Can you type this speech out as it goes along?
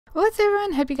What's up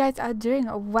everyone, hope you guys are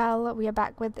doing well. We are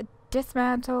back with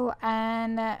Dismantle,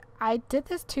 and I did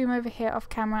this tomb over here off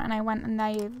camera and I went and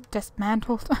I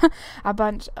dismantled a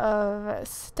bunch of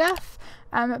stuff,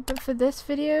 but for this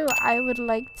video I would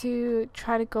like to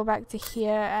try to go back to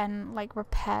here and like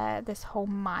repair this whole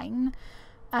mine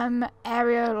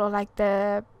area, or like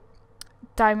the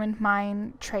diamond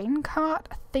mine train cart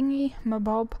thingy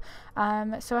mabob.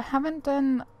 So I haven't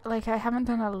done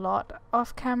a lot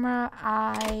off camera.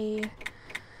 I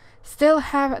still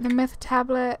have the myth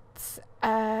tablets,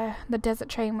 the desert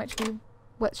train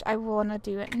which I want to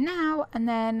do it now, and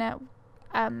then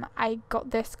I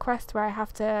got this quest where I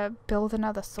have to build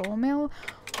another sawmill.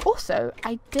 Also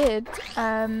I did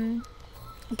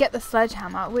get the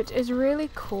sledgehammer, which is really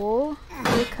cool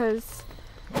because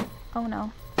oh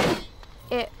no,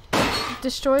 it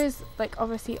destroys like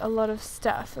obviously a lot of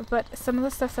stuff, but some of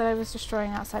the stuff that I was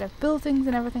destroying outside of buildings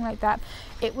and everything like that,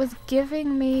 it was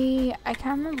giving me, I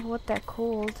can't remember what they're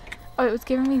called. Oh, it was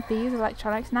giving me these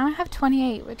electronics. Now I have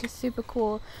 28, which is super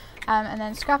cool. And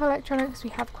then scrap electronics,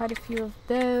 we have quite a few of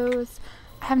those.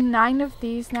 I have 9 of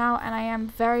these now, and I am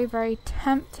very, very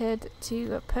tempted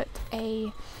to put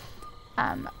a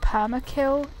perma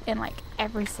kill in like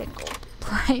every single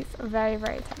place. Very,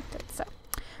 very tempted. So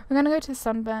we're gonna go to the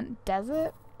sunburnt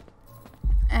desert,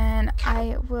 and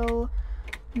I will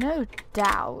no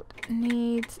doubt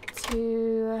need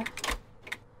to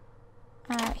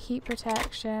heat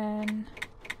protection.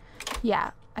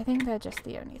 Yeah, I think they're just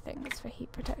the only things for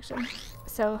heat protection.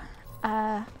 So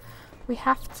we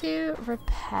have to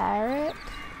repair it.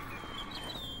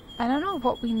 I don't know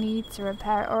what we need to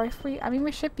repair it, or if we, I mean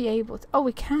we should be able to. Oh,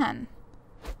 we can.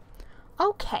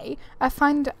 Okay, I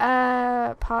find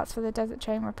parts for the desert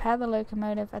train, repair the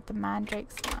locomotive at the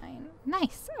Mandrake's mine.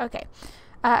 Nice, okay.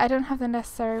 I don't have the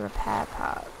necessary repair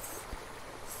parts.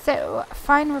 So,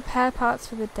 find repair parts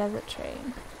for the desert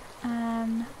train.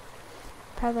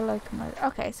 Repair the locomotive.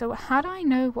 Okay, so how do I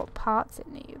know what parts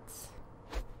it needs?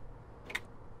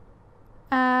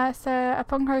 So,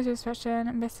 upon close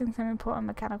inspection, missing some important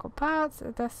mechanical parts,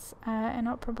 thus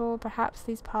inoperable. Perhaps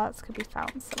these parts could be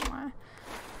found somewhere.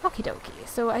 Okie dokie,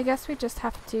 so I guess we just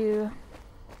have to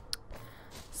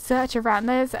search around.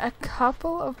 There's a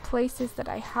couple of places that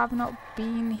I have not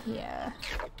been here.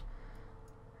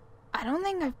 I don't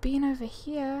think I've been over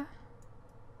here.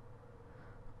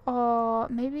 Or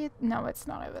maybe, no, it's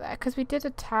not over there, because we did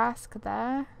a task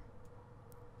there.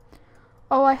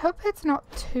 Oh, I hope it's not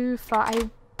too far. I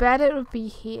bet it would be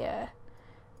here,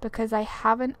 because I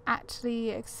haven't actually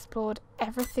explored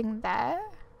everything there.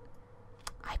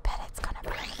 I bet it's gonna be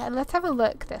over there. Let's have a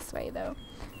look this way though,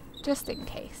 just in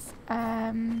case.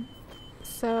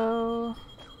 So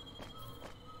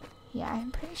yeah, I'm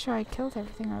pretty sure I killed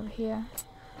everything over here.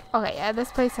 Okay, yeah,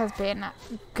 this place has been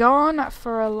gone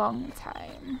for a long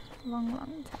time.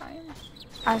 Long time.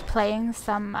 I was playing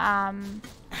some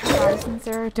Horizon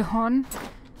Zero Dawn,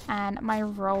 and my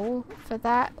role for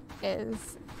that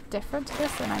is different to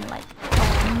this, and I'm like,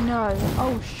 oh no,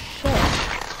 oh shit.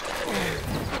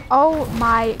 Oh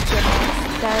my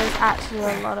goodness, there is actually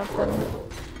a lot of them.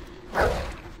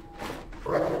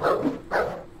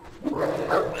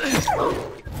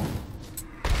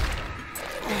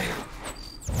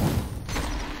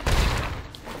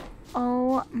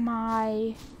 Oh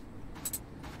my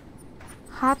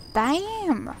hot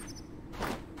damn.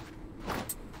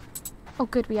 Oh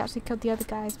good, we actually killed the other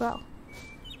guy as well.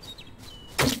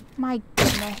 My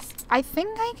goodness. I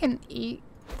think I can eat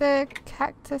the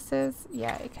cactuses.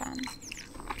 Yeah, I can.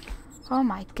 Oh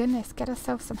my goodness, get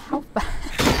ourselves some health back.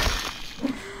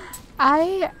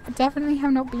 I definitely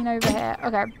have not been over here.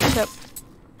 Okay, so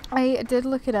I did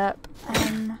look it up,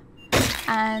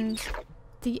 and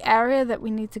the area that we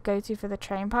need to go to for the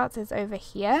train parts is over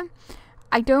here.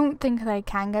 I don't think that I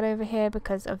can get over here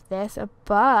because of this,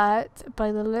 but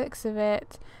by the looks of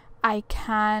it, I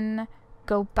can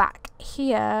go back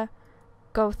here,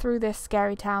 go through this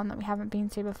scary town that we haven't been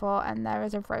to before, and there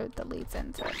is a road that leads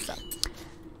into it. So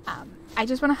I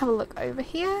just want to have a look over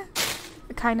here,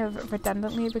 kind of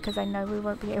redundantly, because I know we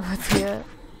won't be able to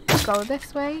go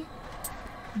this way,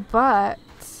 but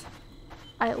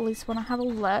I at least want to have a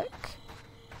look.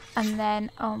 And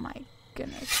then, oh my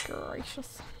goodness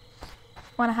gracious,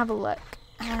 want to have a look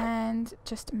and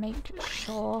just make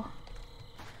sure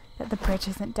that the bridge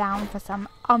isn't down for some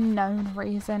unknown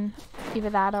reason. Either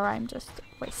that or I'm just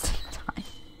wasting time.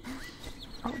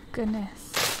 Oh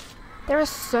goodness, there are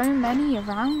so many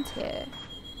around here.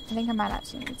 I think I might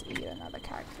actually need to eat another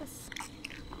cactus.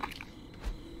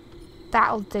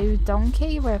 That'll do,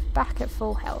 donkey. We're back at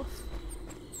full health.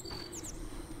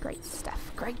 Great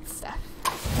stuff, great stuff.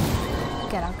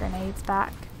 Get our grenades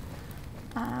back.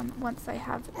 once I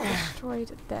have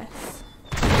destroyed this.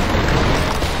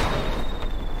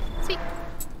 Sweet.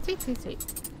 Sweet, sweet, sweet.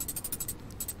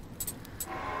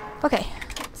 Okay,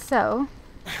 so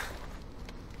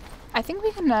I think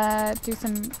we can do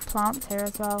some plants here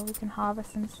as well. We can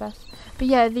harvest and stuff. But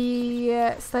yeah,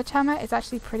 the sledgehammer is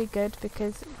actually pretty good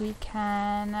because we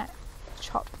can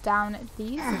chop down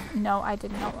these. No, I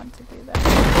did not want to do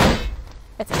that.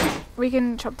 It's okay. We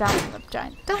can chop down the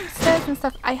giant dumpsters and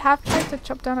stuff. I have tried to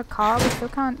chop down a car, but still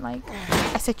can't, like,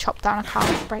 I say chop down a car,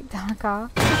 break down a car.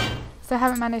 So I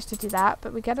haven't managed to do that,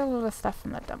 but we get a lot of stuff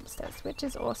from the dumpsters, which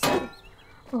is also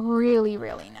really,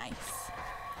 really nice.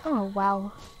 Oh,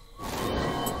 well.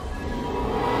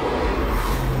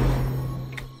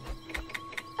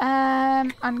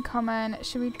 Uncommon.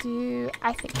 Should we do...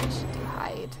 I think we should do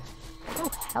hide.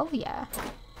 Oh, hell yeah.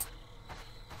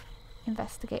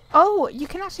 Investigate. Oh, you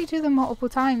can actually do them multiple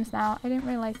times now. I didn't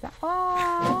realize that.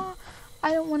 Oh,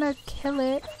 I don't want to kill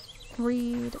it.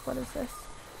 Read. What is this?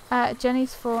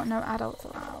 Jenny's for no adults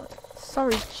allowed.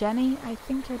 Sorry, Jenny. I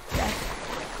think you're dead.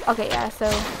 Okay, yeah, so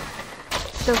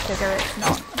still figure it's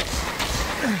not.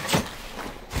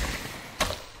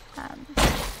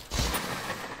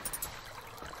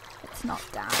 It's not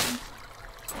down.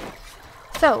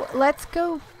 So let's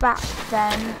go back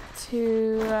then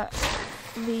to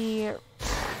the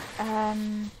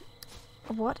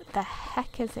what the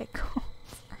heck is it called?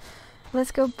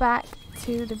 Let's go back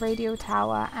to the radio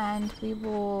tower and we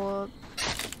will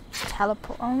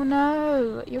teleport. Oh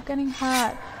no, you're getting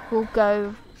hurt. We'll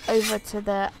go over to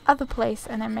the other place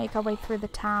and then make our way through the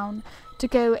town to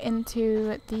go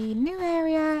into the new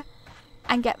area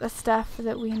and get the stuff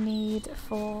that we need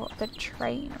for the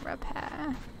train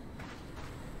repair.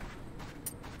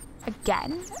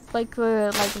 Again, like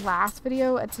the last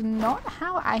video, it's not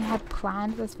how I had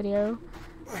planned this video.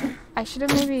 I should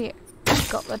have maybe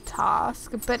got the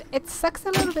task, but it sucks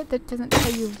a little bit that it doesn't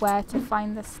tell you where to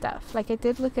find the stuff. Like I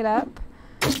did look it up,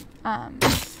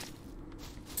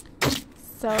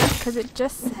 so because it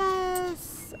just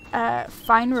says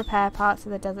find repair parts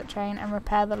of the desert train and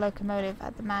repair the locomotive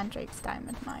at the Mandrake's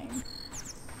diamond mine.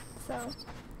 So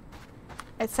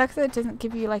it sucks that it doesn't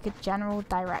give you like a general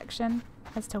direction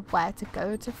as to where to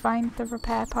go to find the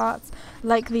repair parts.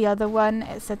 Like the other one,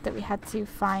 it said that we had to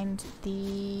find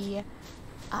the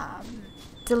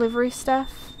delivery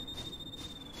stuff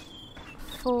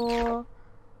for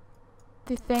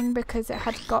the thing because it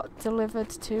had got delivered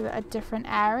to a different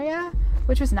area,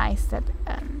 which was nice that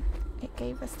it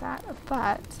gave us that.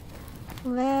 But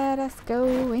let us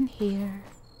go in here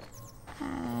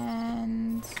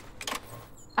and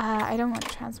I don't want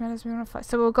transmitters, we want to fly.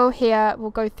 So we'll go here,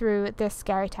 we'll go through this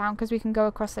scary town because we can go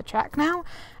across the track now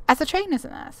as the train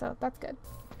isn't there, so that's good.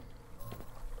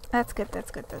 That's good, that's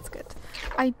good, that's good.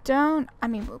 I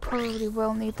mean, we probably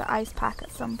will need the ice pack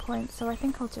at some point, so I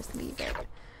think I'll just leave it.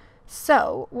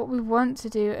 So, what we want to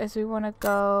do is we want to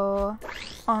go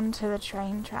onto the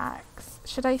train tracks.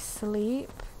 Should I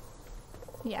sleep?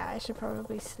 Yeah, I should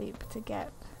probably sleep to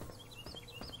get...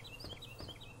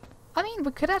 I mean,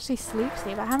 we could actually sleep.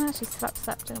 I haven't actually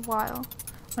slept in a while.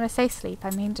 When I say sleep, I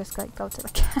mean just like go to the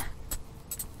cat.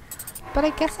 But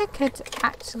I guess I could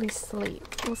actually sleep.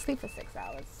 We'll sleep for 6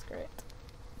 hours. Screw it.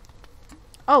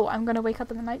 Oh, I'm gonna wake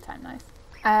up in the nighttime. Nice.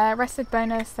 Rested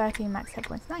bonus 13 max hit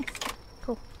points. Nice.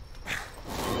 Cool.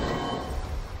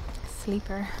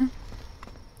 Sleeper.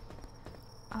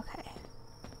 Okay.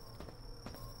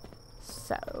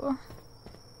 So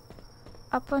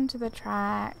up onto the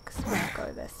tracks. We'll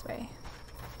go this way.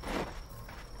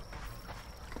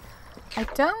 I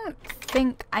don't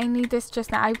think I need this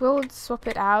just now. I will swap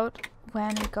it out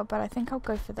when we go, but I think I'll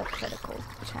go for the critical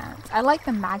chance. I like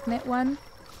the magnet one.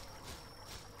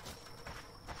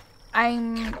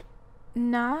 I'm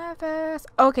nervous.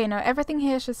 Okay, no, everything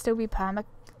here should still be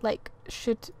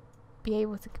should be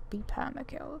able to be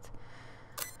perma-killed.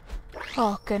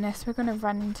 Oh goodness, we're gonna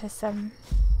run into some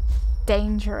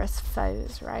dangerous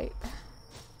foes, right?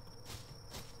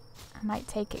 I might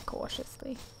take it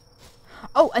cautiously.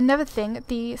 Oh, another thing,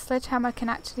 the sledgehammer can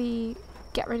actually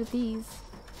get rid of these,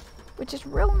 which is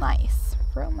real nice.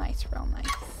 Real nice, real nice.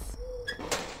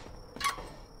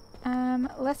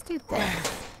 Let's do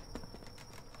this.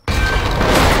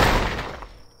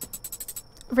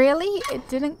 Really? It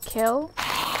didn't kill?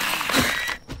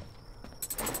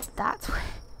 That's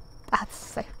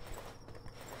so...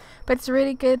 But it's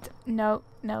really good. Nope,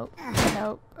 nope,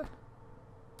 nope.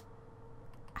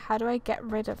 How do I get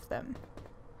rid of them?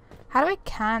 How do I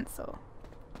cancel?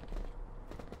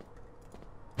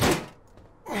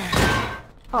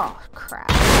 Oh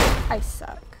crap. I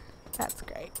suck. That's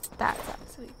great. That's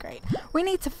absolutely great. We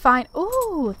need to find...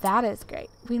 Ooh, that is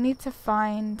great. We need to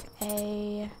find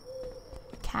a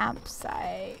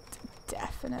campsite.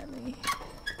 Definitely.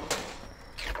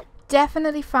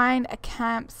 Definitely find a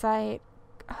campsite.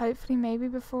 Hopefully maybe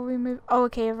before we move... Oh,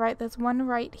 okay, right. There's one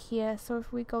right here. So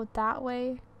if we go that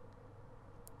way...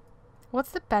 What's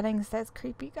the beddings? There's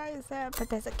creepy guys there. But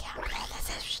there's a camp there.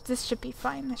 This should be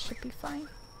fine. This should be fine.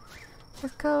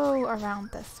 Let's go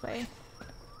around this way.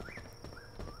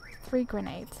 3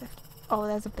 grenades. Oh,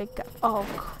 there's a big guy. Oh,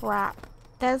 crap.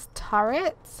 There's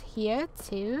turrets here,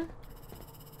 too.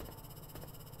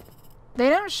 They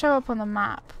don't show up on the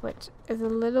map, which is a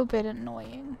little bit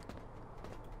annoying.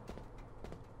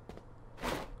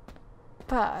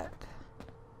 But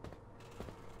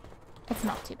it's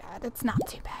not too bad. It's not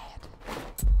too bad.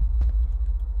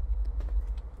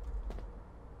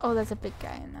 Oh, there's a big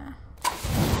guy in there.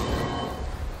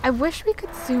 I wish we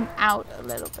could zoom out a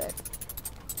little bit.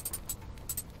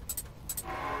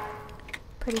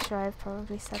 Pretty sure I've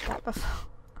probably said that before.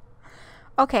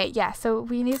 Okay, yeah, so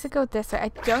we need to go this way. I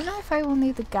don't know if I will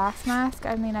need the gas mask.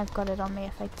 I mean, I've got it on me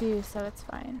if I do, so it's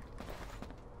fine.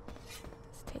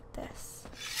 Let's take this.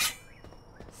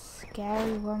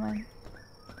 Scary woman.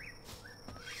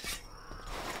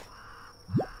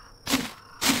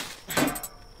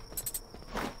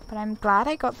 But I'm glad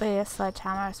I got the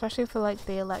sledgehammer, especially for like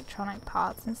the electronic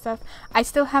parts and stuff. I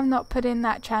still have not put in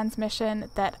that transmission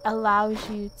that allows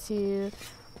you to,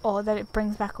 or that it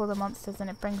brings back all the monsters and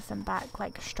it brings them back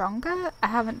like stronger. I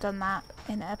haven't done that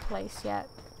in a place yet.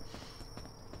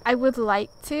 I would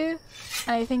like to,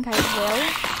 and I think I will.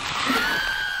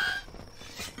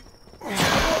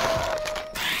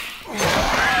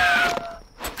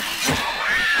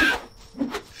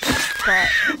 But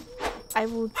I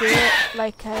will do it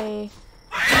like I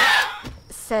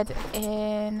said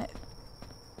in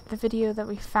the video that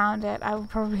we found it. I will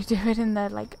probably do it in the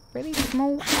like really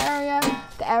small area,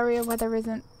 the area where there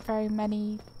isn't very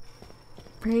many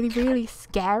really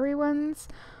scary ones.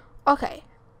 Okay,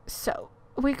 so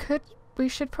we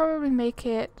should probably make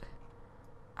it,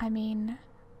 I mean,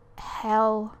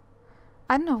 hell,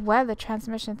 I don't know where the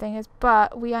transmission thing is,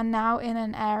 but we are now in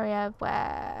an area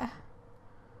where,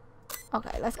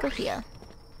 okay, let's go here.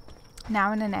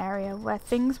 Now in an area where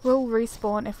things will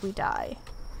respawn if we die.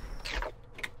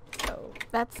 So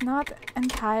that's not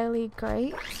entirely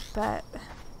great, but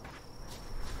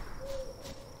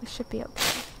we should be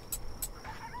okay.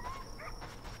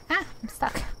 Ah, I'm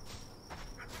stuck.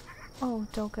 Oh,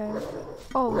 doggo.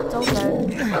 Oh, doggo.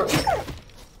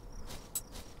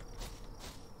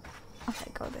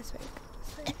 Okay, go this way.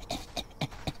 Go this way.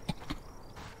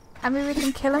 I mean, we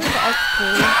can kill him for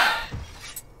XP.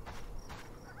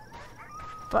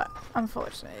 But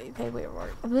unfortunately, they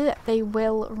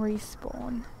will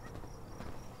respawn.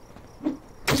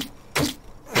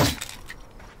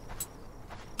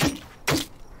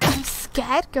 I'm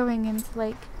scared going into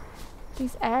like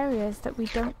these areas that we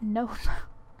don't know about.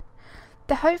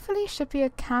 There hopefully should be a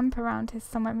camp around here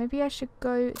somewhere. Maybe I should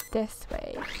go this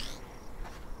way.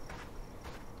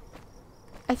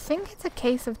 I think it's a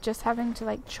case of just having to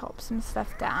like chop some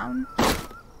stuff down.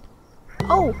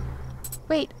 Oh!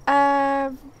 Wait,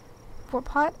 what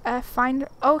part? Find...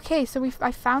 Okay, so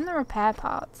I found the repair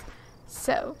parts.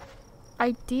 So,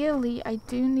 ideally, I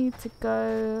do need to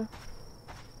go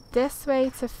this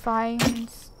way to find,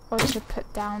 or to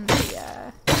put down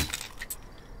the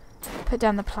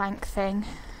plank thing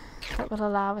that will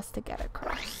allow us to get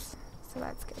across. So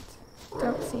that's good.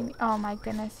 Don't see me. Oh my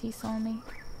goodness, he saw me.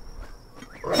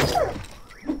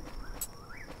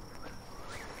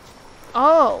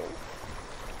 Oh!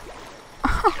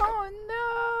 Oh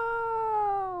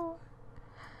no!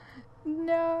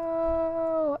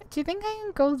 No! Do you think I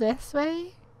can go this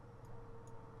way?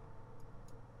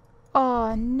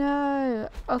 Oh no!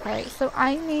 Okay, so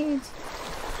I need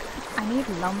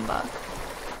lumber.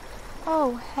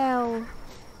 Oh hell!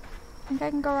 Think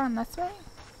I can go around this way?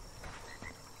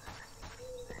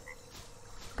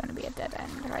 It's gonna be a dead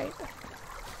end, right?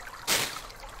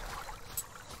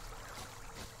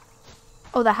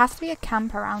 Oh, there has to be a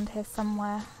camp around here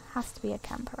somewhere. Has to be a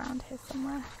camp around here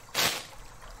somewhere.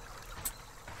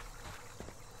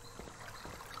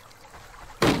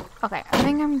 Okay, I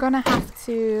think I'm gonna have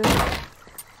to...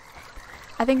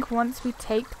 I think once we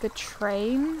take the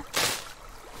train...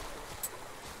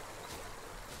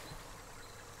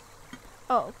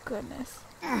 Oh, goodness.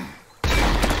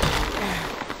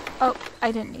 Oh,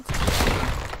 I didn't need to.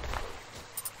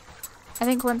 I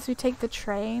think once we take the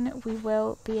train, we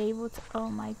will be able to... Oh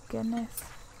my goodness.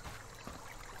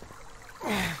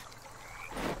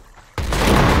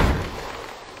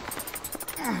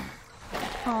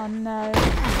 Oh Oh no.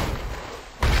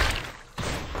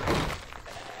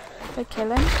 Did I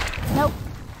kill him? Nope.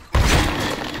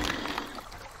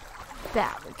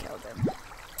 There, we killed him.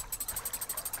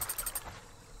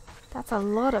 That's a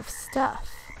lot of stuff.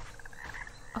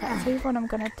 Okay, I'll tell you what I'm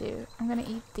gonna do. I'm gonna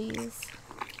eat these.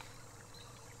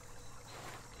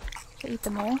 Should I eat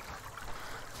them all?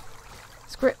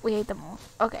 Screw it, we ate them all.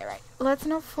 Okay, right. Let's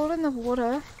not fall in the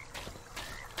water.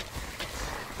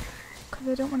 Because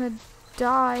I don't want to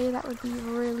die. That would be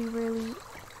really, really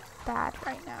bad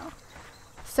right now.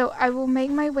 So I will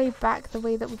make my way back the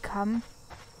way that we come.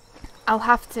 I'll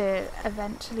have to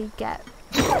eventually get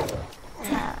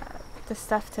the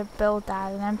stuff to build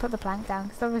that and then put the plank down.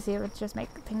 Because obviously it would just make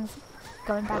things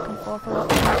going back and forth a little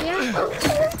bit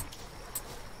easier.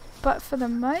 But for the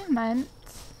moment...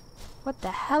 What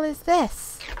the hell is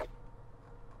this?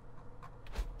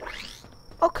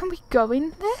 Oh, can we go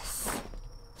in this?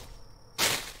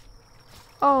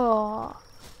 Oh,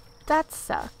 that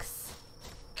sucks.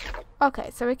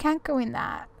 Okay, so we can't go in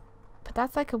that. But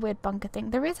that's like a weird bunker thing.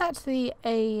 There is actually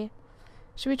a...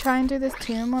 Should we try and do this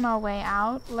tomb on our way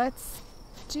out? Let's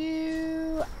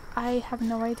do... I have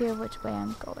no idea which way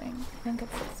I'm going. I think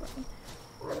it's this way.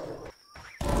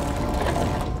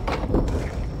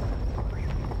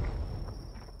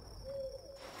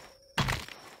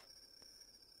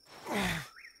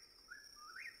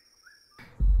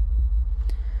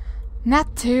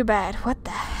 Not too bad. What the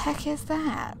heck is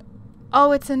that?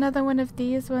 Oh, it's another one of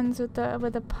these ones with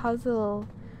a puzzle.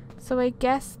 So I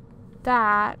guess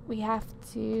that we have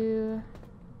to...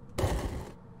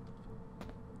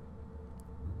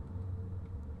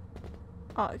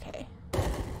 Oh, okay.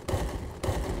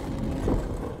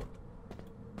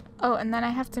 Oh, and then I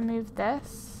have to move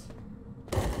this.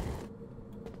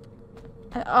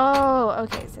 Oh,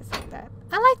 okay, so it's like that.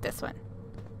 I like this one.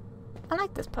 I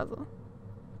like this puzzle.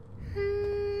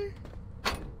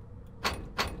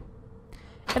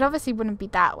 It obviously wouldn't be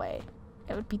that way.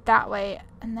 It would be that way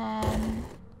and then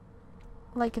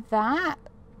like that.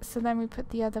 So then we put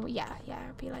the other way. Yeah, it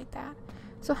would be like that.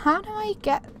 So how do I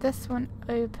get this one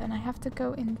open? I have to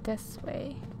go in this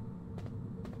way.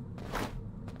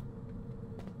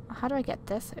 How do I get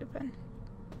this open?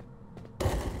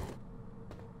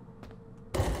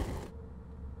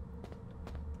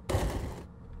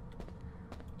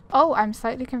 Oh, I'm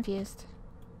slightly confused.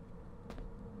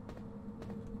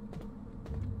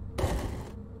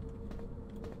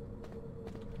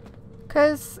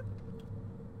 Because...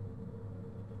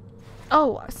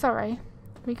 Oh, sorry.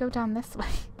 We go down this way.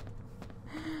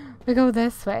 We go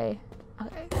this way.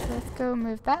 Okay, so let's go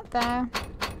move that there.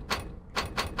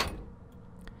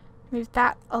 Move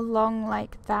that along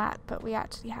like that, but we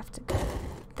actually have to go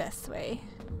this way.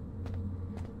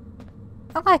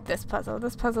 I like this puzzle.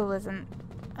 This puzzle isn't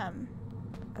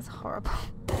as horrible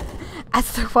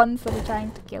as the ones that are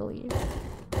trying to kill you.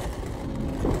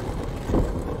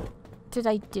 Did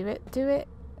I do it?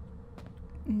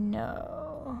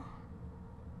 No.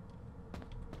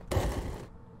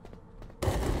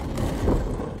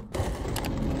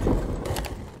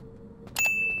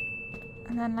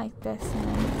 And then like this and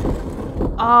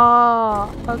then...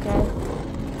 Oh, okay.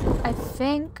 I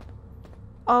think...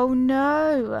 Oh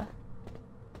no!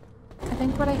 I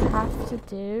think what I have to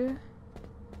do...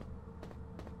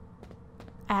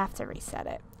 I have to reset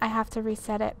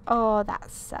it. Oh, that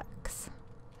sucks.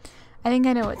 I think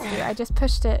I know what to do. I just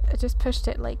pushed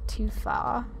it like too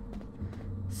far.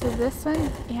 So this one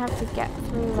you have to get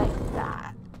through like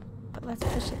that. But let's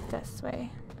push it this way.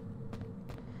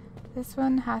 This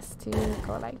one has to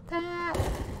go like that.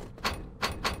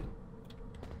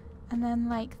 And then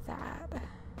like that.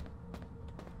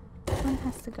 This one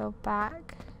has to go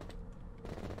back.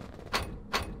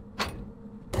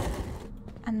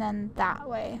 And then that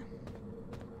way.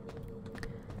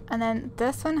 And then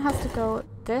this one has to go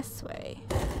this way.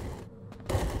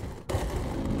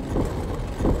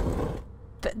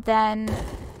 But then...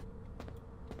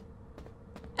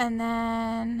 And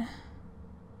then...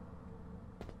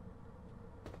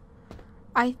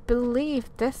 I believe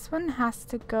this one has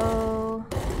to go...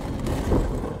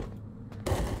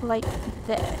 like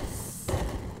this.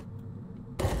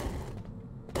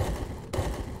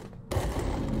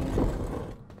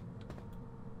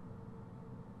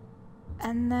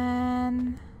 And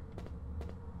then...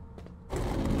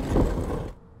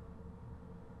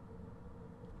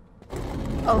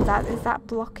 Oh, is that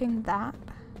blocking that?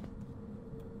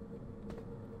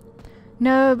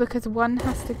 No, because one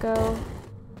has to go...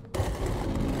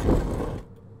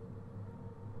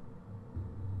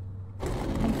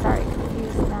 I'm very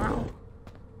confused now.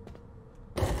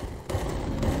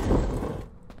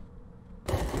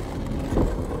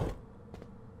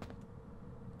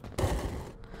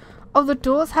 Oh, the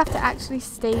doors have to actually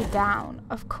stay down.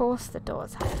 Of course the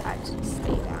doors have to actually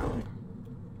stay down.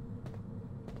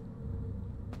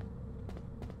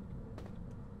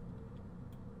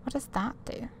 What does that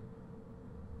do?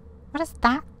 What does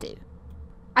that do?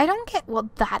 I don't get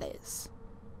what that is.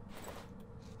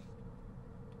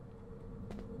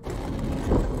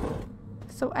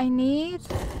 So I need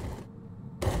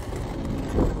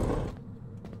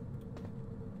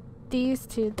these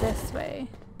two this way.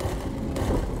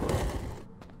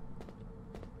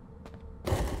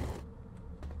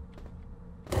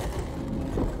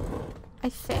 I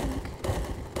think.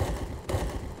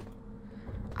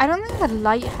 I don't think the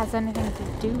light has anything to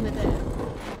do with it.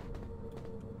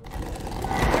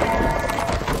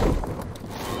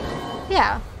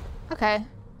 Yeah, okay.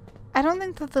 I don't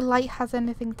think that the light has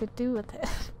anything to do with it.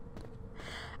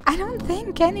 I don't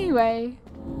think anyway.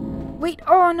 Wait,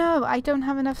 oh no, I don't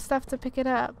have enough stuff to pick it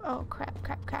up. Oh crap,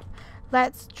 crap, crap.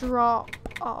 Let's drop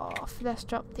off. Let's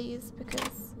drop these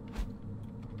because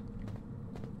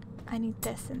I need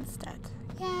this instead.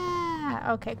 Yeah,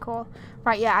 okay, cool.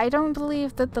 Right, yeah, I don't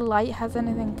believe that the light has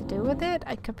anything to do with it.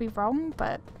 I could be wrong,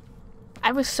 but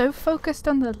I was so focused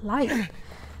on the light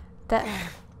that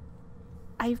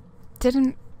I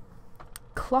didn't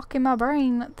clock in my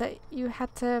brain that you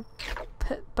had to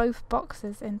put both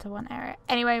boxes into one area.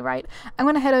 Anyway, right, I'm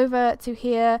gonna head over to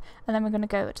here and then we're gonna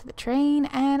go to the train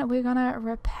and we're gonna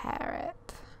repair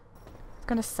it. It's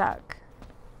gonna suck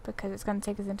because it's gonna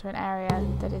take us into an area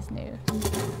that is new.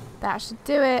 That should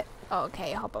do it.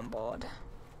 Okay, hop on board.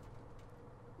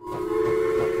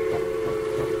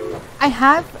 I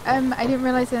have I didn't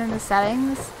realize that in the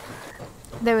settings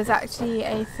there was actually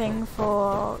a thing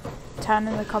for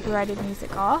turning the copyrighted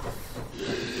music off.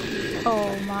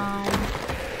 Oh my.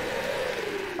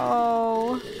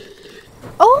 Oh.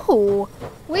 Oh!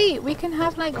 Wait, we can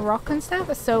have like rock and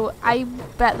stuff. So I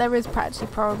bet there is actually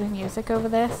probably music over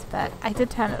this, but I did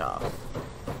turn it off.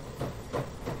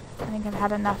 I think I've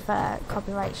had enough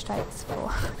copyright strikes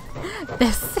for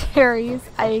this series.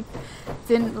 I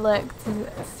didn't look to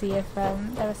see if there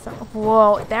was some.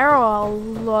 Whoa, there are a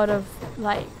lot of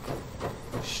like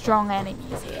strong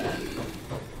enemies here.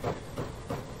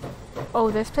 Oh,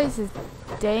 this place is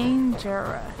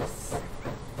dangerous.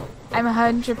 I'm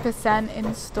 100%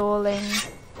 installing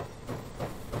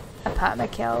a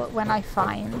permakill when I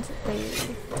find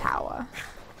the tower.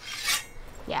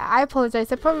 Yeah, I apologize.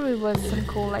 There probably was some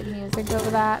cool like music over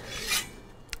that.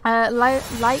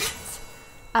 Lights.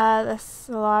 The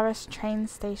Solaris train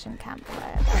station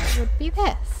campfire. That would be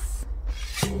this.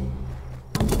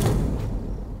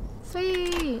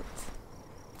 Sweet.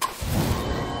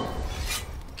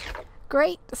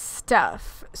 Great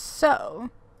stuff. So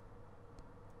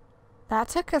that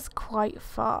took us quite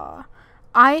far.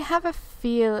 I have a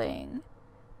feeling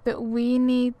that we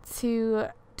need to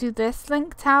do this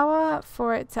link tower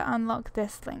for it to unlock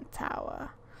this link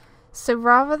tower. So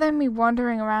rather than me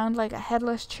wandering around like a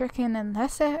headless chicken in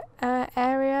this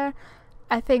area,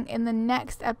 I think in the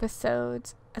next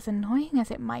episode, as annoying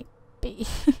as it might be,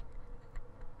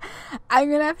 I'm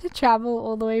gonna have to travel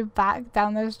all the way back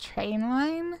down this train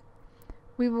line.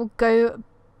 We will go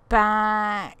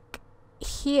back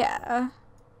here.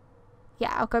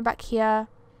 Yeah, I'll go back here.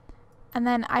 And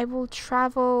then I will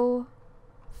travel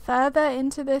further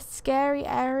into this scary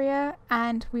area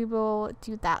and we will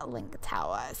do that link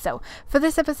tower. So for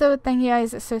this episode, thank you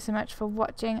guys so much for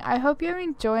watching. I hope you're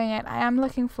enjoying it. I am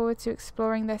looking forward to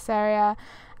exploring this area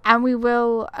and we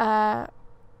will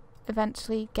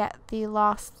eventually get the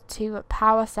last two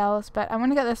power cells, but I want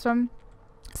to get this one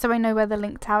so I know where the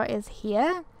link tower is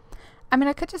here. I mean,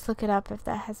 I could just look it up if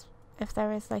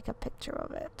there is like a picture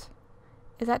of it.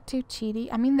 Is that too cheaty?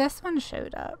 I mean, this one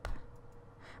showed up.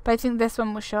 But I think this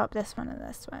one will show up, this one and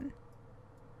this one.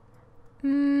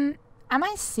 I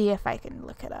might see if I can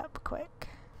look it up quick.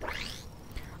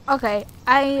 Okay,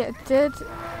 I did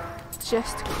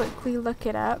just quickly look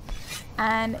it up.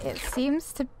 And it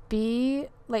seems to be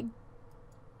like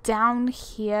down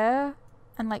here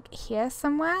and like here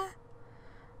somewhere.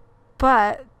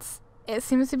 But it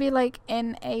seems to be like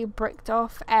in a bricked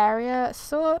off area,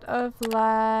 sort of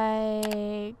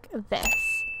like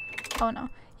this. Oh no.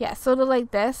 Yeah, sort of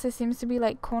like this. It seems to be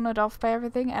like cornered off by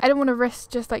everything. I don't want to risk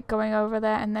just like going over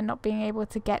there and then not being able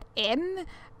to get in.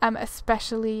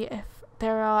 Especially if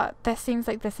there seems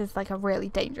like this is like a really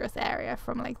dangerous area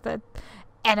from like the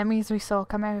enemies we saw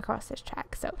coming across this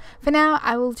track. So for now,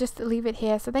 I will just leave it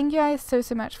here. So thank you guys so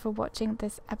much for watching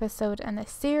this episode and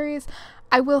this series.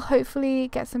 I will hopefully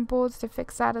get some boards to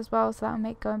fix that as well, so that'll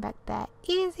make going back there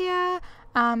easier.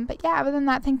 But yeah, other than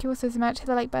that, thank you all so much. Hit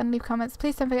the like button, leave comments.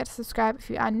 Please don't forget to subscribe if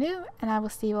you are new, and I will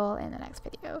see you all in the next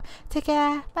video. Take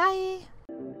care. Bye.